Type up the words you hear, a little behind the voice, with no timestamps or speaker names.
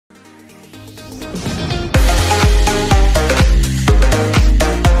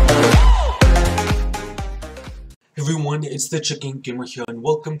it's the Chicken Gamer here, and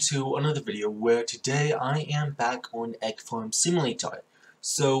welcome to another video where today I am back on Egg Farm Simulator.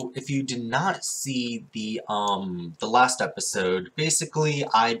 So, if you did not see the last episode, basically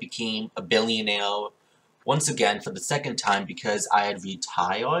I became a billionaire once again for the second time because I had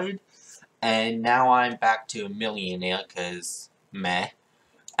retired, and now I'm back to a millionaire because meh.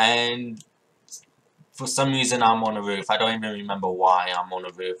 And for some reason I'm on a roof. I don't even remember why I'm on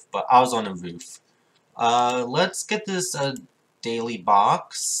a roof, but I was on a roof. Let's get this daily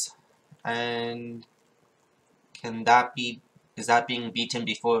box, and is that being beaten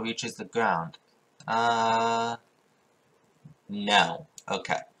before it reaches the ground? No.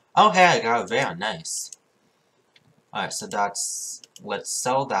 Okay. Oh, hey, I got it. Very nice. Alright, so let's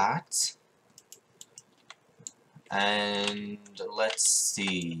sell that. And let's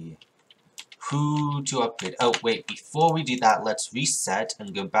see who to upgrade. Oh, wait, before we do that, let's reset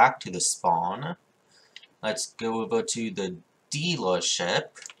and go back to the spawn. Let's go over to the dealership,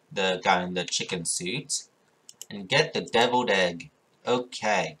 the guy in the chicken suit, and get the deviled egg.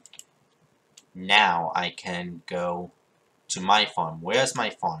 Okay. Now I can go to my farm. Where's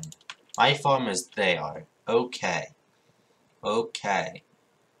my farm? My farm is there. Okay. Okay.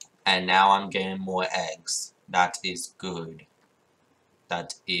 And now I'm getting more eggs. That is good.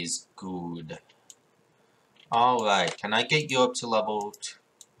 That is good. Alright, can I get you up to level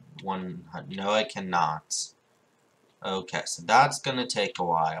 100? No, I cannot. Okay, so that's gonna take a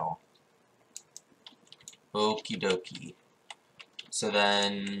while. Okie dokie. So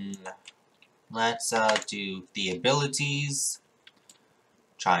then, let's do the abilities.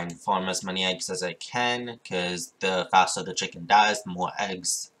 Try and farm as many eggs as I can, because the faster the chicken dies, the more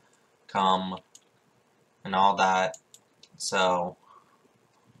eggs come, and all that. So,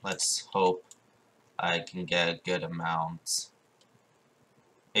 let's hope I can get a good amount.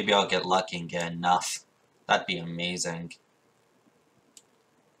 Maybe I'll get lucky and get enough. That'd be amazing.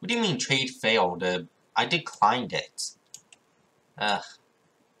 What do you mean trade failed? I declined it. Ugh.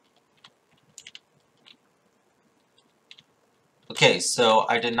 Okay, so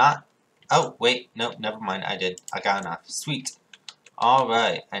I did not... Oh, wait. No, never mind. I did. I got enough. Sweet.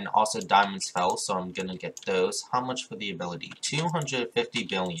 Alright. And also diamonds fell, so I'm gonna get those. How much for the ability? 250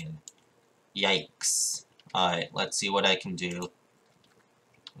 billion. Yikes. Alright, let's see what I can do.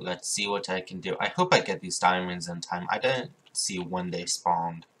 Let's see what I can do. I hope I get these diamonds in time. I didn't see when they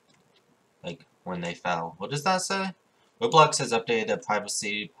spawned. Like, when they fell. What does that say? Roblox has updated their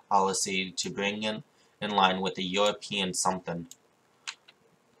privacy policy to bring in line with the European something.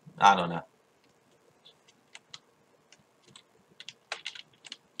 I don't know.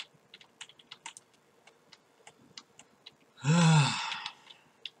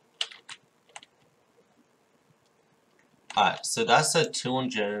 Alright, so that's a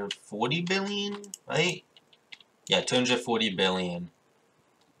 240 billion, right? Yeah, 240 billion.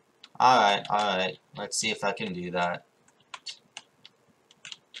 Alright, alright. Let's see if I can do that.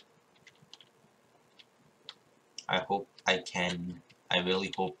 I hope I can. I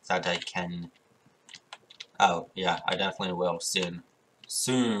really hope that I can. Oh, yeah, I definitely will soon.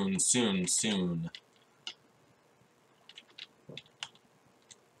 Soon, soon, soon.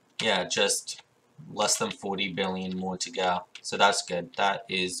 Yeah, just less than 40 billion more to go. So that's good. That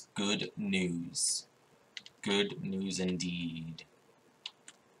is good news. Good news indeed.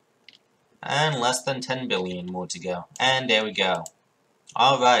 And less than 10 billion more to go. And there we go.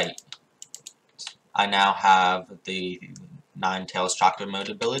 Alright. I now have the Nine-Tails Chakra Mode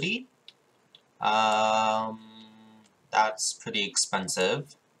ability. That's pretty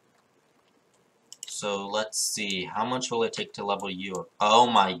expensive. So let's see. How much will it take to level you up? Oh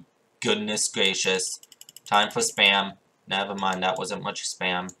my goodness gracious. Time for spam. Never mind, that wasn't much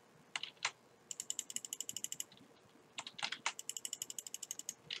spam.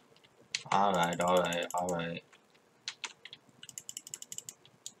 Alright, alright, alright.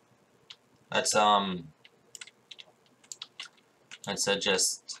 Let's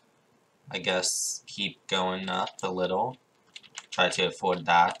just, I guess, keep going up a little. Try to afford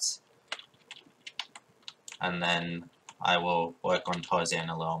that. And then I will work on Tarzan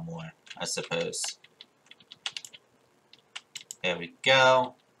a little more, I suppose. There we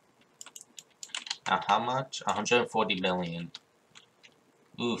go. Now how much? 140 billion.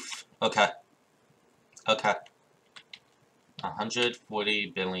 Oof. Okay. Okay. 140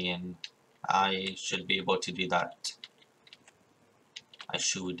 billion. I should be able to do that. I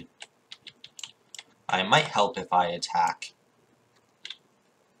should. I might help if I attack.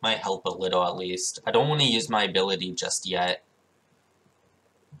 Might help a little at least. I don't want to use my ability just yet.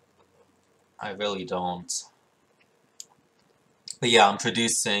 I really don't. But yeah, I'm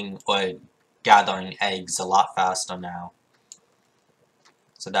producing or gathering eggs a lot faster now.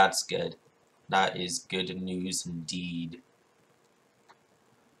 So that's good. That is good news indeed.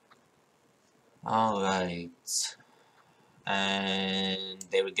 Alright. And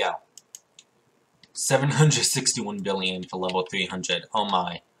there we go. 761 billion for level 300. Oh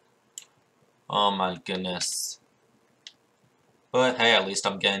my. Oh my goodness. But hey, at least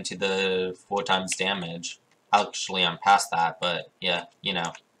I'm getting to the 4 times damage. Actually, I'm past that, but yeah, you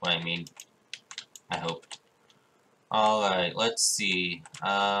know what I mean. I hope. Alright, let's see.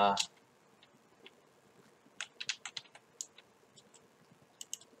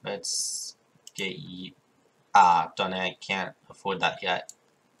 Let's get you. Ah, darn it, I can't afford that yet.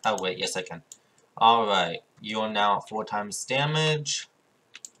 Oh wait, yes I can. Alright, you are now at 4 times damage.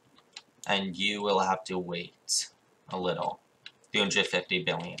 And you will have to wait a little. 350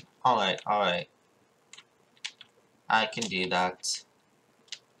 billion. Alright, alright. I can do that.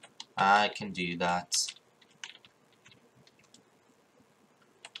 I can do that.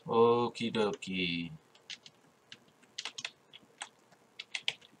 Okie dokie.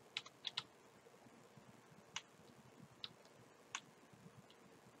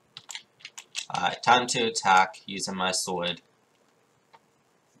 Alright, time to attack using my sword.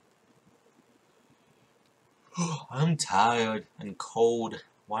 I'm tired and cold.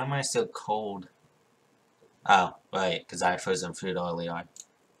 Why am I so cold? Oh, right, because I had frozen food earlier.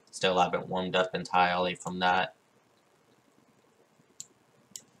 Still haven't warmed up entirely from that.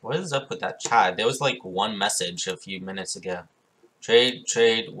 What is up with that chat? There was like one message a few minutes ago.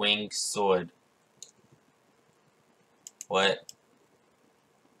 Trade, wing, sword. What?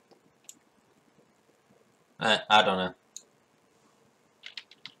 I don't know.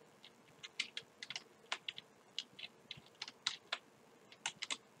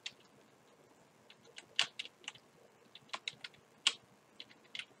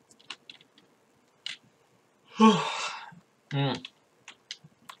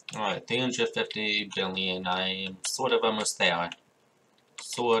 Alright, 350 billion. I am sort of almost there.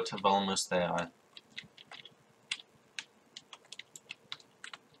 Sort of almost there.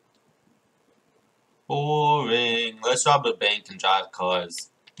 Boring. Let's rob a bank and drive cars.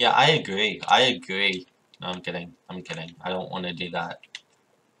 Yeah, I agree. I agree. No, I'm kidding. I'm kidding. I don't want to do that.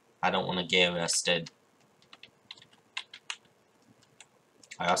 I don't want to get arrested.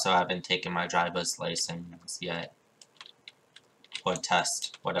 I also haven't taken my driver's license yet. Or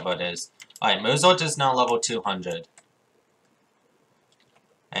test, whatever it is. Alright, Mozart is now level 200.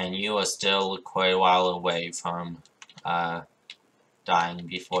 And you are still quite a while away from dying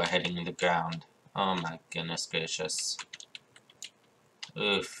before hitting the ground. Oh my goodness gracious.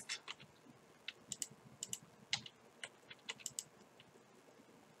 Oof.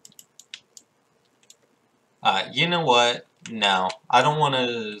 You know what? No, I don't want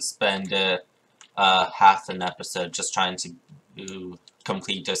to spend half an episode just trying to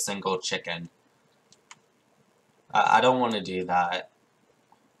complete a single chicken. I don't want to do that.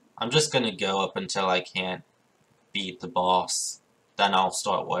 I'm just gonna go up until I can't beat the boss. Then I'll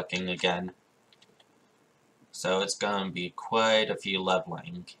start working again. So it's gonna be quite a few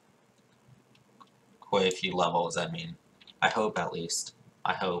leveling. Quite a few levels, I mean. I hope at least.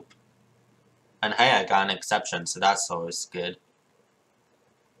 I hope. And hey, I got an exception, so that's always good.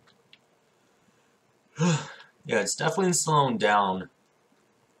 Yeah, it's definitely slowing down.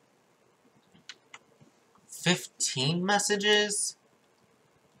 15 messages?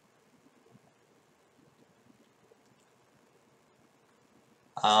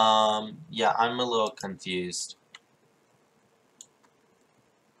 Yeah, I'm a little confused.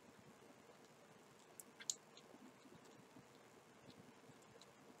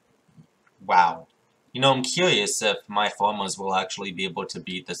 Wow. You know, I'm curious if my farmers will actually be able to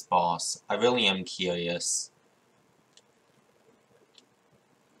beat this boss. I really am curious.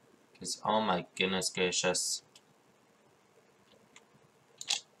 Because, oh my goodness gracious.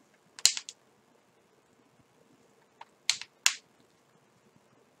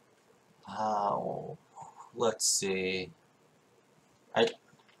 Oh, let's see.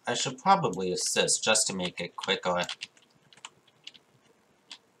 I should probably assist just to make it quicker.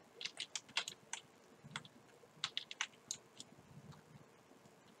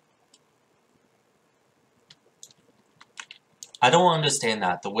 I don't understand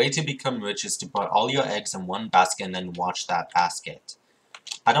that. The way to become rich is to put all your eggs in one basket and then watch that basket.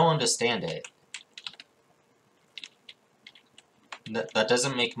 I don't understand it. That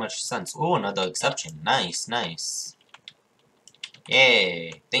doesn't make much sense. Oh, another exception. Nice, nice.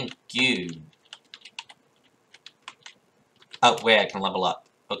 Yay, thank you. Oh, wait, I can level up.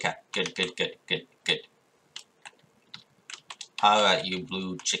 Okay, good. Alright, you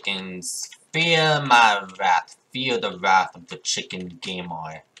blue chickens. Fear my wrath. fear the wrath of the chicken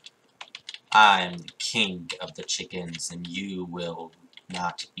gamer. I am the king of the chickens, and you will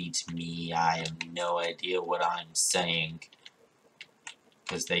not beat me. I have no idea what I'm saying.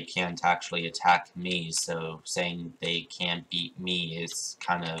 Because they can't actually attack me, so saying they can't beat me is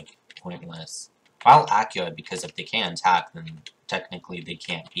kind of pointless. Well, accurate, because if they can't attack, then technically they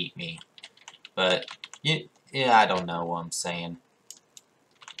can't beat me. But, yeah, I don't know what I'm saying.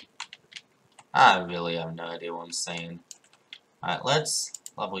 I really have no idea what I'm saying. Alright, let's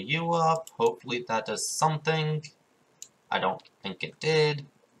level you up. Hopefully that does something. I don't think it did.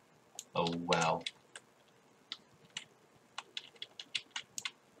 Oh well.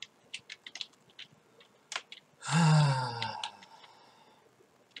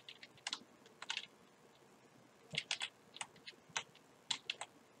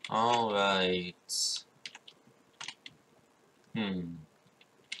 Alright.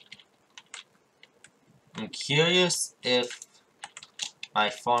 I'm curious if my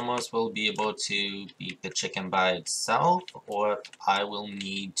farmers will be able to beat the chicken by itself, or if I will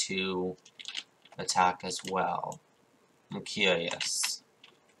need to attack as well. I'm curious.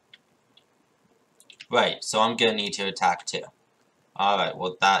 Right, so I'm gonna need to attack too. Alright,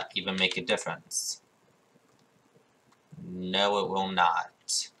 will that even make a difference? No, it will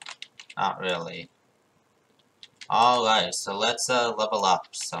not. Not really. Alright, so let's level up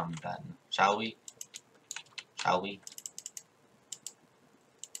some then. Shall we? Shall we?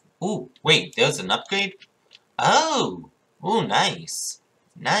 Ooh, wait, there's an upgrade? Oh! Ooh, nice.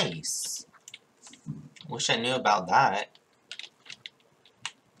 Nice. Wish I knew about that.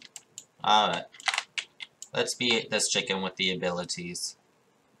 Alright. Let's beat this chicken with the abilities.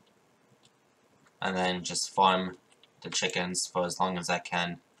 And then just farm the chickens for as long as I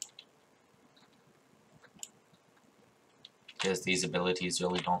can. Because these abilities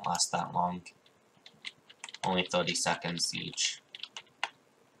really don't last that long. Only 30 seconds each.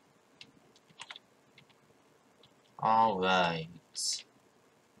 Alright.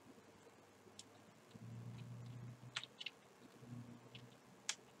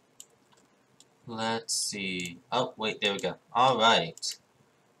 Let's see. Oh, wait, there we go. Alright.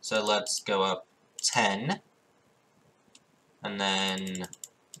 So let's go up 10. And then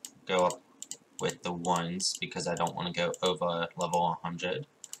go up with the 1s because I don't want to go over level 100.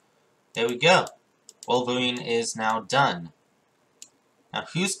 There we go. Wolverine is now done. Now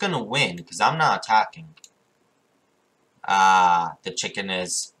who's gonna win? Because I'm not attacking. Ah, the chicken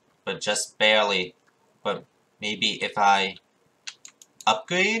is. But just barely. But maybe if I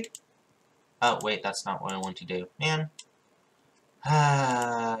upgrade? Oh, wait, that's not what I want to do. Man.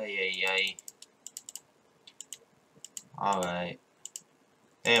 Ah, yay. Alright.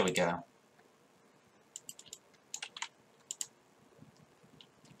 There we go.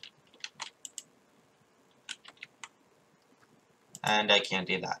 And I can't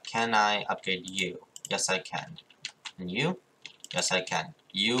do that. Can I upgrade you? Yes, I can. And you? Yes, I can.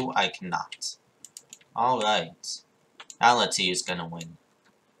 You, I cannot. Alright. Now let's see who's gonna win.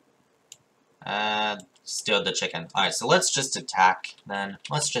 Still the chicken. Alright, so let's just attack, then.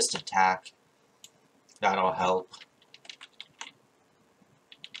 Let's just attack. That'll help.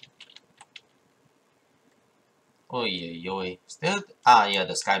 Oh yeah. Still? Ah, yeah,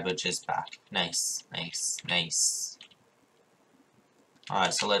 the sky bridge is back. Nice.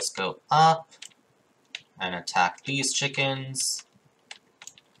 Alright, so let's go up. And attack these chickens.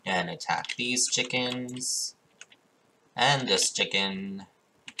 And attack these chickens. And this chicken.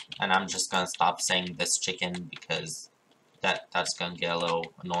 And I'm just gonna stop saying this chicken because that's gonna get a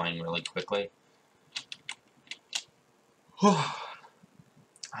little annoying really quickly. I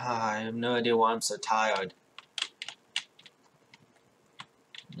have no idea why I'm so tired.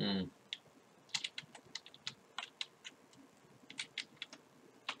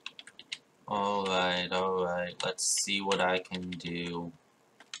 Alright, let's see what I can do.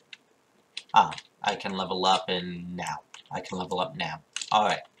 Ah, I can level up now.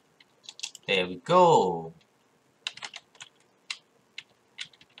 Alright. There we go.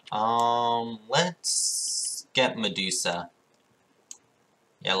 Let's get Medusa.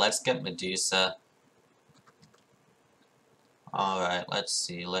 Yeah, let's get Medusa. Alright, let's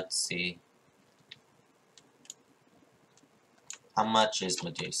see. How much is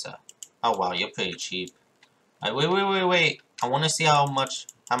Medusa? Oh wow, you're pretty cheap. Wait. I wanna see how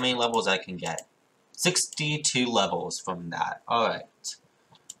many levels I can get. 62 levels from that. Alright.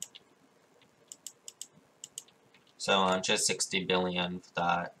 So, just 60 billion for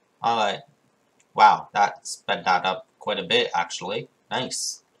that. Alright. Wow, that sped that up quite a bit, actually.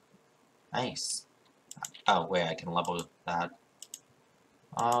 Nice. Oh, wait, I can level that.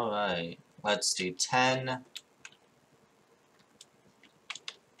 Alright. Let's do 10.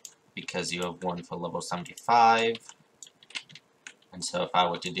 because you have one for level 75. And so if I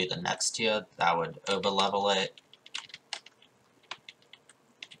were to do the next tier, that would over-level it.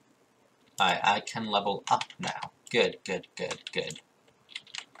 Alright, I can level up now. Good, good, good, good.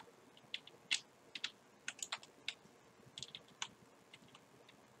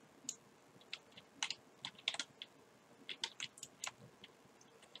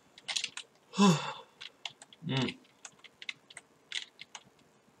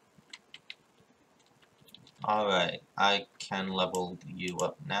 Alright, I can level you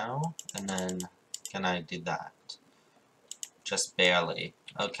up now, and then can I do that? Just barely.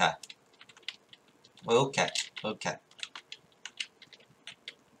 Okay. Okay, okay.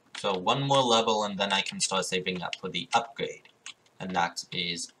 So one more level and then I can start saving up for the upgrade. And that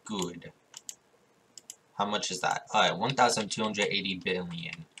is good. How much is that? Alright, 1,280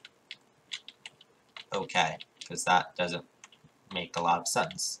 billion. Okay, because that doesn't make a lot of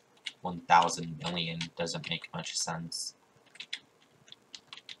sense. 1,000 billion doesn't make much sense.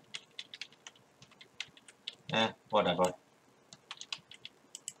 Whatever.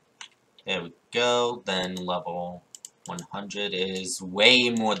 There we go, then level 100 is way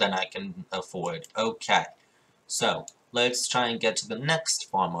more than I can afford. Okay, so let's try and get to the next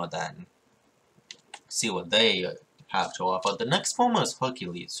farmer then. See what they have to offer. The next farmer is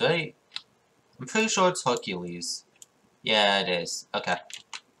Hercules, right? I'm pretty sure it's Hercules. Yeah, it is. Okay.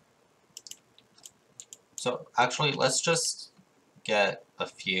 So, actually, let's just get a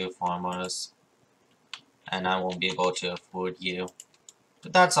few farmers. And I won't be able to afford you.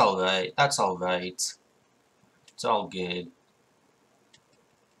 But that's alright. That's alright. It's all good.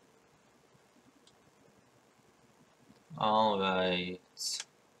 Alright.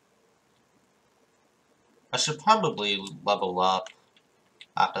 I should probably level up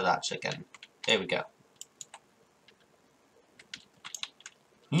after that chicken. There we go.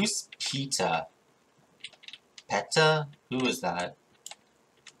 Who's Peter? Peta? Who is that?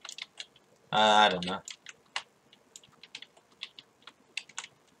 I don't know.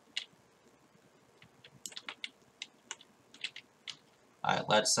 Alright,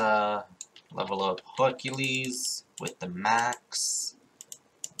 let's level up Hercules with the max.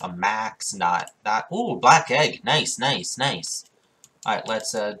 A max, not that. Ooh, black egg. Nice, nice, nice. Alright,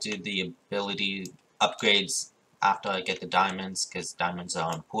 let's do the ability upgrades after I get the diamonds, because diamonds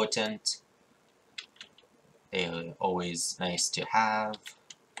are important. They are always nice to have.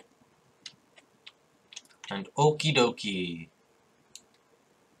 And okie dokie.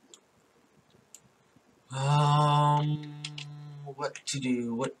 What to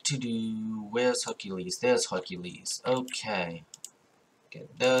do, what to do? Where's Hercules? There's Hercules. Okay.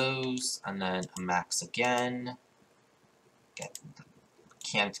 Get those, and then a max again.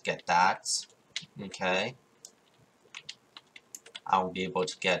 Can't get that. Okay. I'll be able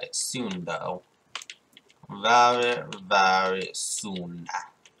to get it soon, though. Very, very soon.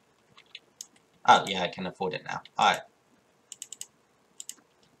 Oh, yeah, I can afford it now. Alright.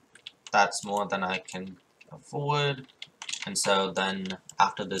 That's more than I can afford. And so then,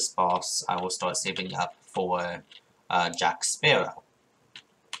 after this boss, I will start saving up for Jack Sparrow.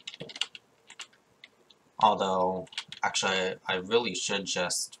 Although, actually, I really should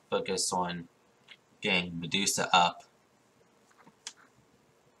just focus on getting Medusa up.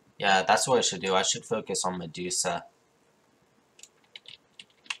 Yeah, that's what I should do. I should focus on Medusa.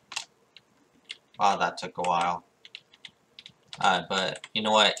 Wow, that took a while. But, you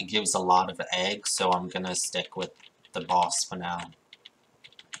know what? It gives a lot of eggs, so I'm gonna stick with the boss for now.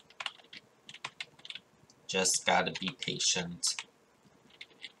 Just gotta be patient.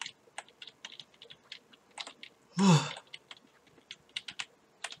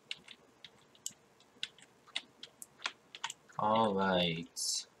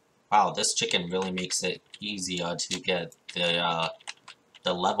 Alright. Wow, this chicken really makes it easier to get the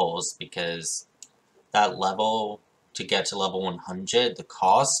levels, because that level, to get to level 100, the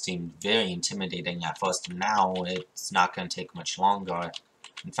cost seemed very intimidating at first, and now it's not going to take much longer.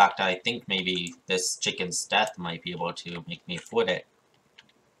 In fact, I think maybe this chicken's death might be able to make me afford it.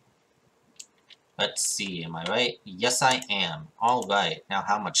 Let's see, am I right? Yes, I am. Alright, now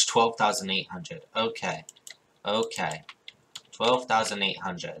how much? 12,800. Okay. Okay.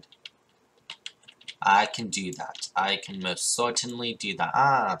 12,800. I can do that. I can most certainly do that.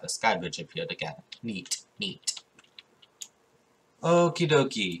 Ah, the sky bridge appeared again. Neat, neat. Okie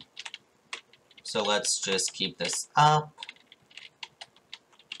dokie. So let's just keep this up.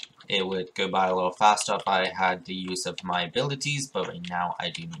 It would go by a little faster if I had the use of my abilities, but right now I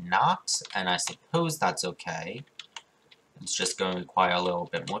do not, and I suppose that's okay. It's just going to require a little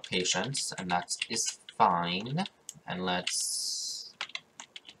bit more patience, and that is fine. And let's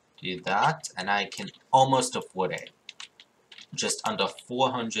Do that, and I can almost afford it. Just under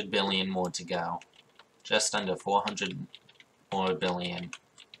 400 billion more to go. Just under 400 more billion.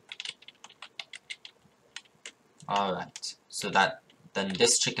 Alright, so then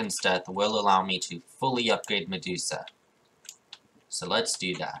this chicken's death will allow me to fully upgrade Medusa. So let's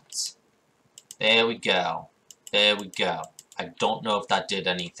do that. There we go. There we go. I don't know if that did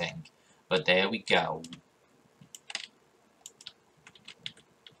anything, but there we go.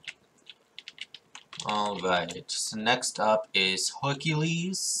 Alright, so next up is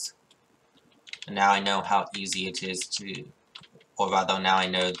Hercules. And now I know how easy it is to, or rather now I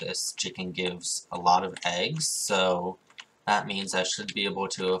know this chicken gives a lot of eggs, so that means I should be able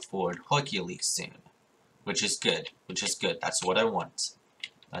to afford Hercules soon. Which is good, that's what I want.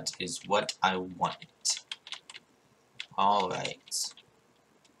 That is what I want. Alright.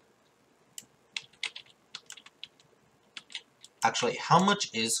 Actually, how much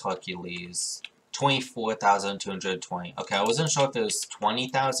is Hercules? 24,220. Okay, I wasn't sure if it was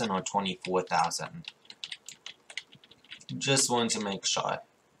 20,000 or 24,000. Just wanted to make sure.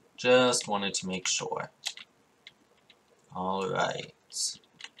 Just wanted to make sure. Alright.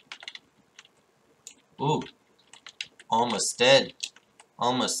 Ooh. Almost dead.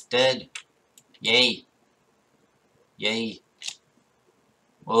 Almost dead. Yay. Yay.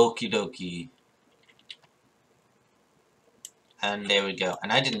 Okie dokie. And there we go.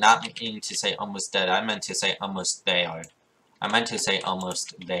 And I did not mean to say almost dead. I meant to say almost there. I meant to say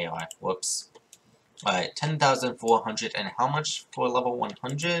almost there. Whoops. Alright, 10,400. And how much for level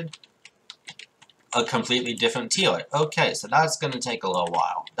 100? A completely different tier. Okay, so that's going to take a little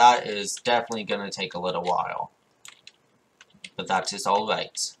while. That is definitely going to take a little while. But that is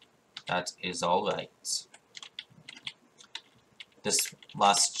alright. That is alright. This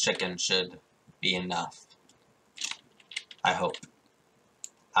last chicken should be enough. I hope.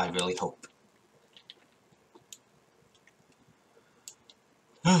 I really hope.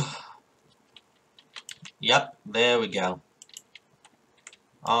 Yep, there we go.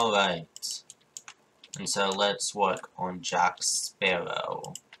 Alright. And so let's work on Jack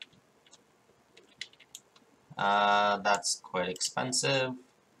Sparrow. That's quite expensive.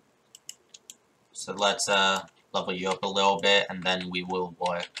 So let's level you up a little bit, and then we will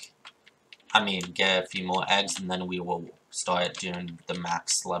work. I mean, get a few more eggs, and then we will start doing the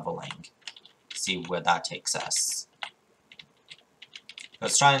max leveling. See where that takes us.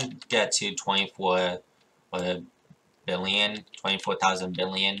 Let's try and get to 24,000 billion.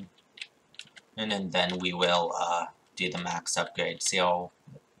 And then we will do the max upgrade. See how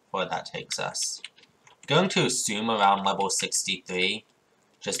far that takes us. I'm going to assume around level 63.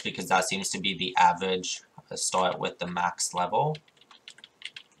 Just because that seems to be the average. Start with the max level.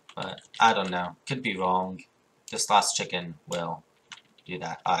 But I don't know. Could be wrong. This last chicken will do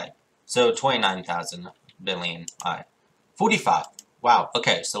that. Alright. So 29,000 billion. Alright. 45. Wow.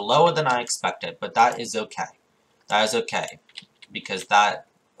 Okay. So lower than I expected. But that is okay. That is okay. Because that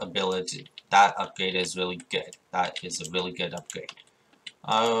upgrade is really good. That is a really good upgrade.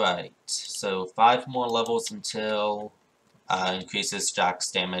 Alright. So 5 more levels until increases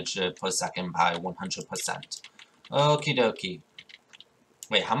Jack's damage per second by 100%. Okie dokie.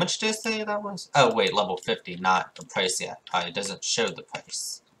 Wait, how much did I say that was? Oh, wait, level 50, not the price yet. It doesn't show the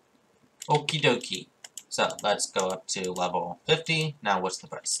price. Okie dokie. So, let's go up to level 50. Now, what's the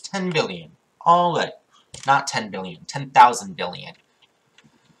price? 10 billion. Alright. Not 10 billion, 10,000 billion.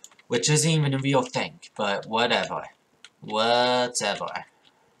 Which isn't even a real thing, but whatever. Whatever.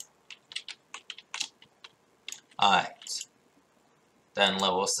 Alright. Then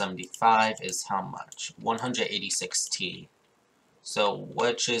level 75 is how much? 186T. So,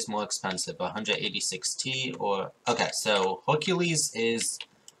 which is more expensive, 186T or... Okay, so Hercules is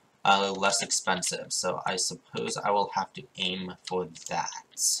less expensive, so I suppose I will have to aim for that.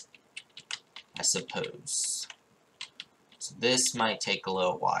 I suppose. So this might take a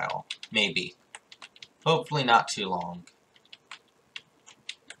little while. Maybe. Hopefully not too long.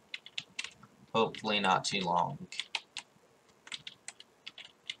 Hopefully not too long.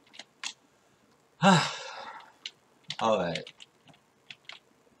 Alright.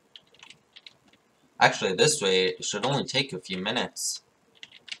 Actually, this way, it should only take a few minutes.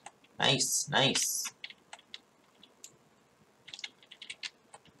 Nice, nice.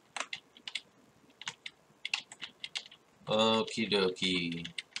 Okie dokie.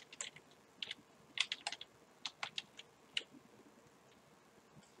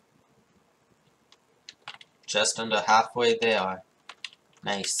 Just under halfway there.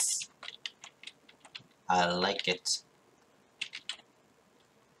 Nice. I like it.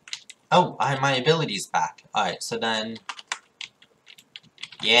 Oh, I have my abilities back. Alright, so then...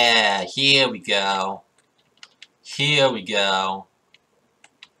 Yeah, here we go. Here we go.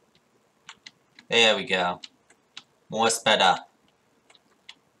 There we go. More sped up.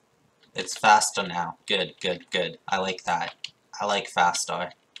 It's faster now. Good, good, good. I like that. I like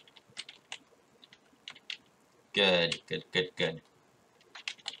faster. Good, good, good, good.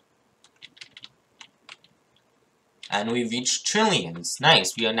 And we reached trillions.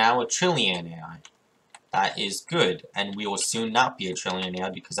 Nice, we are now a trillionaire. That is good. And we will soon not be a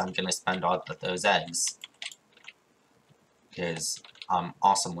trillionaire because I'm gonna spend all of those eggs. Because I'm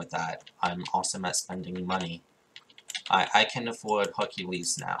awesome with that. I'm awesome at spending money. I can afford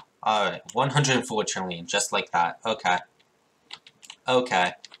Hercules now. Alright, 104 trillion, just like that. Okay.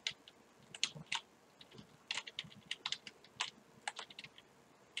 Okay.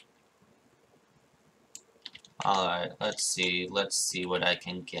 Alright, let's see what I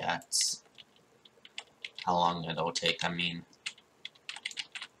can get. How long it'll take, I mean.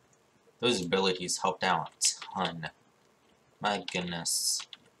 Those abilities helped out a ton. My goodness.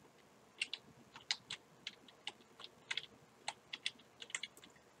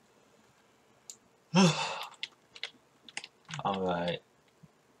 Alright.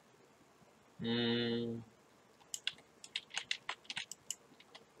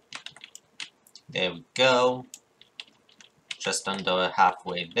 There we go. Just under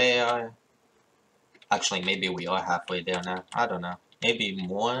halfway there. Actually, maybe we are halfway there now. I don't know. Maybe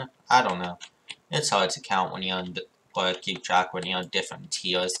more? I don't know. It's hard to count when you're on, or keep track when you're on different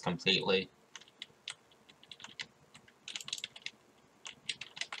tiers completely.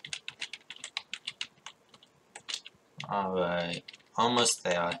 Alright. Almost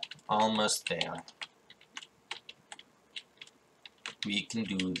there. Almost there. We can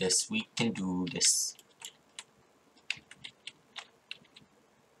do this. We can do this.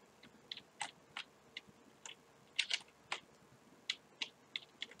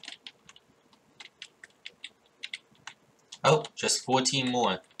 Oh, just 14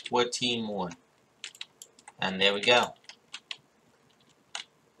 more. 14 more. And there we go.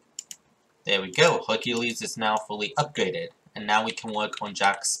 There we go. Hercules is now fully upgraded. And now we can work on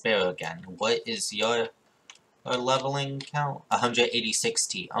Jack Sparrow again. What is your leveling count?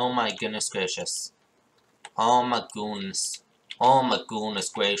 186T. Oh my goodness gracious. Oh my goodness. Oh my goodness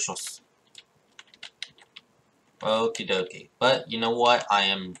gracious. Okie dokie. But you know what? I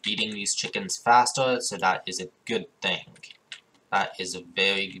am beating these chickens faster, so that is a good thing. That is a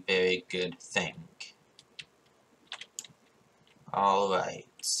very, very good thing. Alright.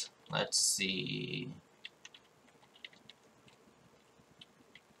 Let's see.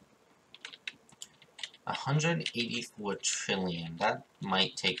 $184 trillion. That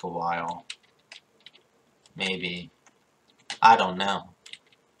might take a while. Maybe. I don't know.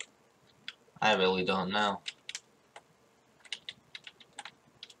 I really don't know.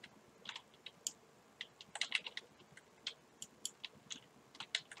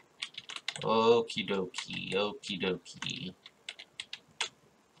 Okie dokie, okie dokie.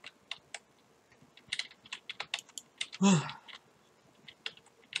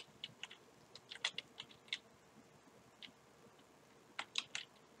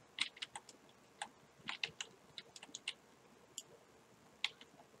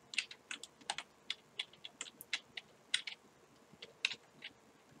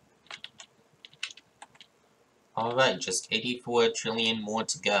 Alright, just 84 trillion more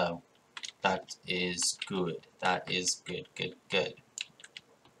to go. That is good. That is good, good, good.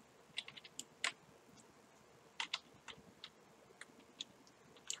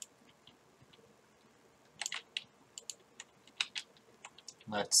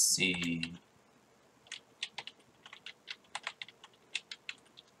 Let's see.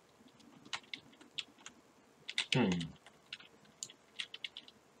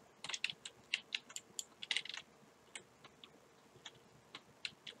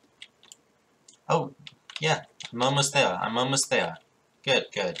 Oh, yeah, I'm almost there. I'm almost there. Good,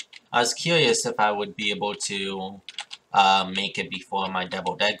 good. I was curious if I would be able to make it before my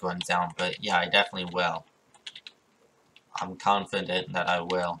deviled egg runs out, but yeah, I definitely will. I'm confident that I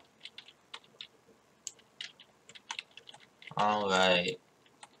will. Alright.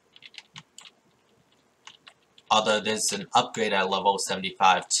 Although there's an upgrade at level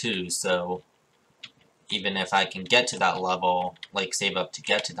 75 too, so even if I can get to that level, like save up to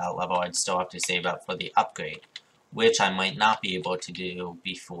get to that level, I'd still have to save up for the upgrade, which I might not be able to do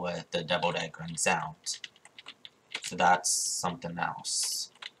before the deviled egg runs out. So that's something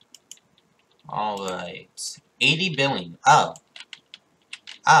else. Alright. 80 billion. Oh.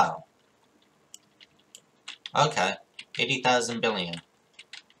 Oh. Okay. 80,000 billion.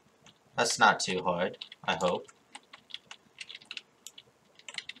 That's not too hard, I hope.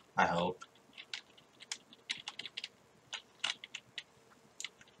 I hope.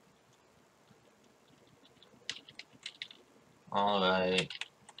 Alright.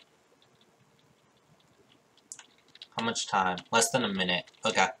 How much time? Less than a minute.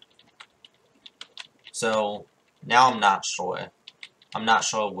 Okay. So, now I'm not sure. I'm not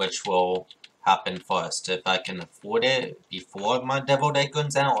sure which will happen first. If I can afford it before my deviled egg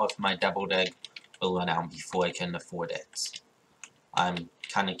runs out, or if my deviled egg will run out before I can afford it. I'm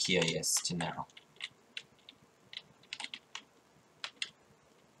kind of curious to know.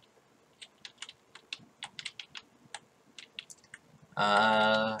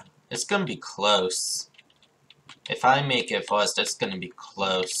 It's gonna be close. If I make it first, it's gonna be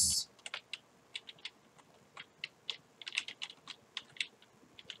close.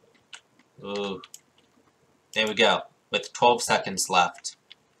 Ooh. There we go. With 12 seconds left.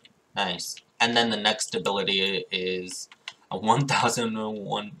 Nice. And then the next ability is a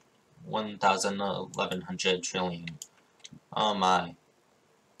 1,1100 trillion. Oh my.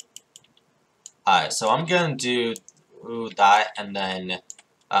 Alright, so I'm gonna do that and then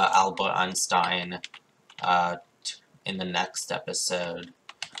Albert Einstein in the next episode.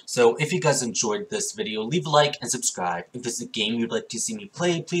 So if you guys enjoyed this video, leave a like and subscribe. If there's a game you'd like to see me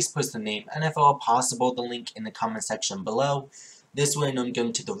play, please post the name and if at all possible, the link in the comment section below. This way I know I'm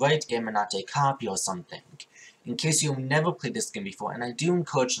going to the right game and not a copy or something. In case you've never played this game before, and I do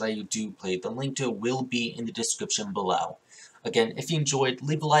encourage that you do play, the link to it will be in the description below. Again, if you enjoyed,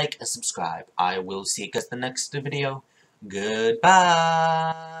 leave a like and subscribe. I will see you guys in the next video.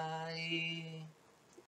 Goodbye!